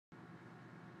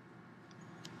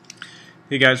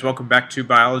Hey guys, welcome back to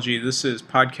biology. This is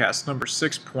podcast number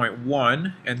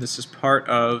 6.1, and this is part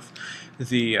of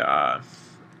the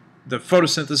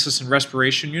photosynthesis and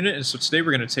respiration unit. And so today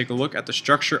we're going to take a look at the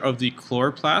structure of the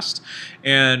chloroplast.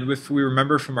 And if we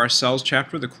remember from our cells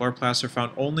chapter, the chloroplasts are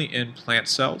found only in plant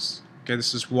cells. Okay,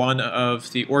 this is one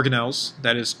of the organelles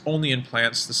that is only in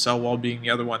plants, the cell wall being the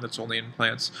other one that's only in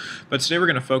plants. But today we're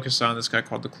going to focus on this guy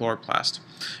called the chloroplast.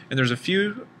 And there's a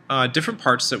few different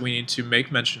parts that we need to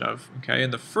make mention of. Okay,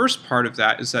 and the first part of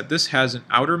that is that this has an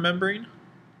outer membrane,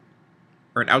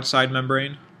 or an outside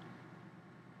membrane,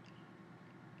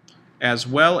 as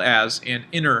well as an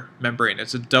inner membrane.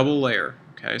 It's a double layer.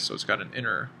 Okay, so it's got an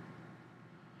inner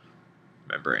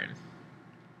membrane.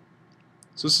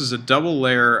 So this is a double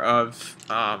layer of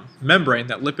membrane,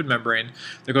 that lipid membrane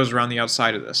that goes around the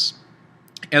outside of this.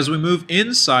 As we move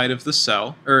inside of the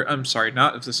cell, or I'm sorry,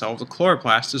 not of the cell, of the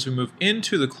chloroplast, as we move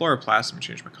into the chloroplast, let me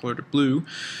change my color to blue,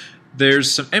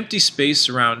 there's some empty space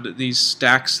around these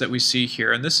stacks that we see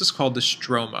here, and this is called the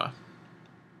stroma.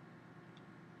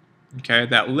 Okay,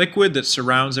 that liquid that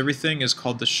surrounds everything is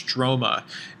called the stroma,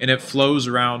 and it flows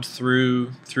around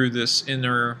through this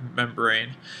inner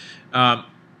membrane.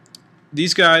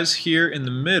 These guys here in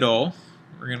the middle,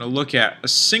 we're going to look at a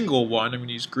single one. I'm going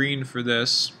to use green for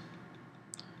this.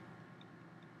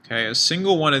 Okay, a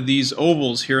single one of these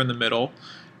ovals here in the middle,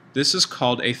 this is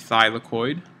called a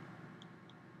thylakoid.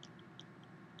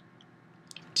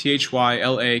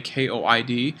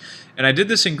 Thylakoid. And I did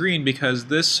this in green because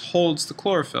this holds the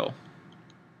chlorophyll.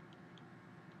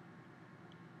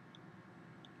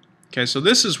 Okay, so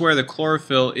this is where the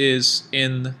chlorophyll is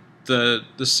in the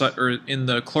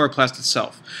chloroplast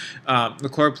itself. The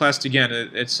chloroplast, again,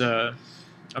 it's a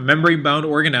membrane-bound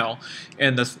organelle,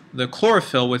 and the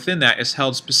chlorophyll within that is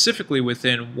held specifically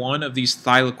within one of these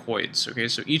thylakoids. Okay,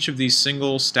 so each of these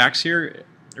single stacks here,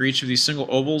 or each of these single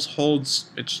ovals, holds,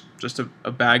 it's just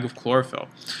a bag of chlorophyll.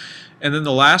 And then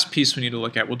the last piece we need to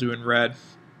look at, we'll do in red.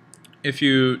 If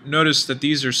you notice that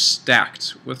these are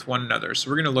stacked with one another, so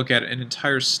we're going to look at an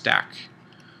entire stack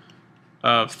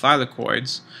of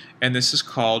thylakoids, and this is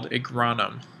called a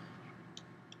granum.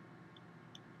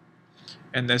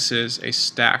 And this is a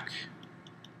stack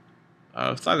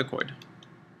of thylakoid.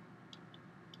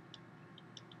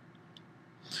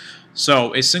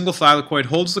 So a single thylakoid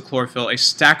holds the chlorophyll, a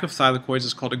stack of thylakoids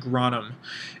is called a granum,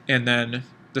 and then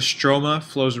the stroma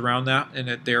flows around that, and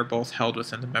they are both held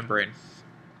within the membrane.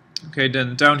 Okay,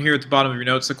 then down here at the bottom of your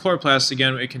notes, the chloroplast,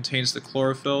 again, it contains the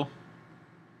chlorophyll.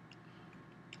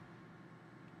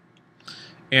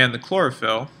 And the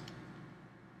chlorophyll,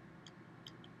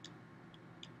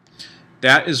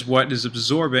 that is what is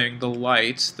absorbing the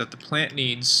light that the plant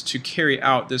needs to carry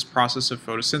out this process of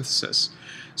photosynthesis.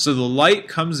 So the light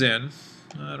comes in,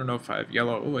 I don't know if I have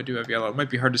yellow, oh I do have yellow, it might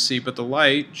be hard to see, but the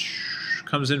light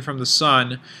comes in from the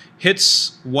sun,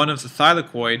 hits one of the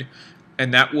thylakoid,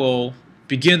 and that will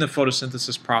begin the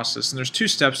photosynthesis process. And there's two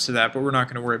steps to that, but we're not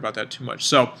going to worry about that too much.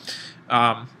 So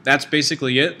that's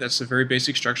basically it. That's the very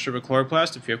basic structure of a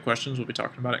chloroplast. If you have questions, we'll be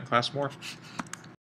talking about it in class more.